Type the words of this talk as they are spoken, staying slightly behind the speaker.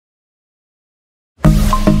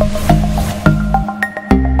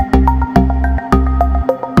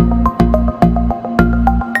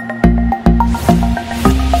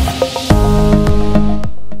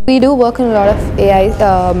We do work in a lot of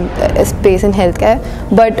AI space in healthcare,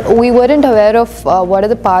 but we weren't aware of what are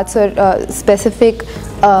the parts or specific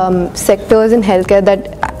sectors in healthcare that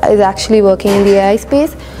is actually working in the AI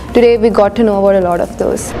space. Today we got to know about a lot of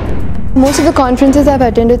those. Most of the conferences I've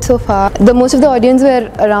attended so far, most of the audience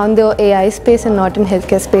were around the AI space and not in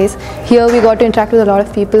healthcare space. Here we got to interact with a lot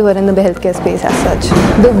of people who are in the healthcare space as such.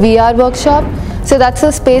 The VR workshop, so that's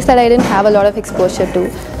a space that I didn't have a lot of exposure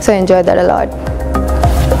to, so I enjoyed that a lot.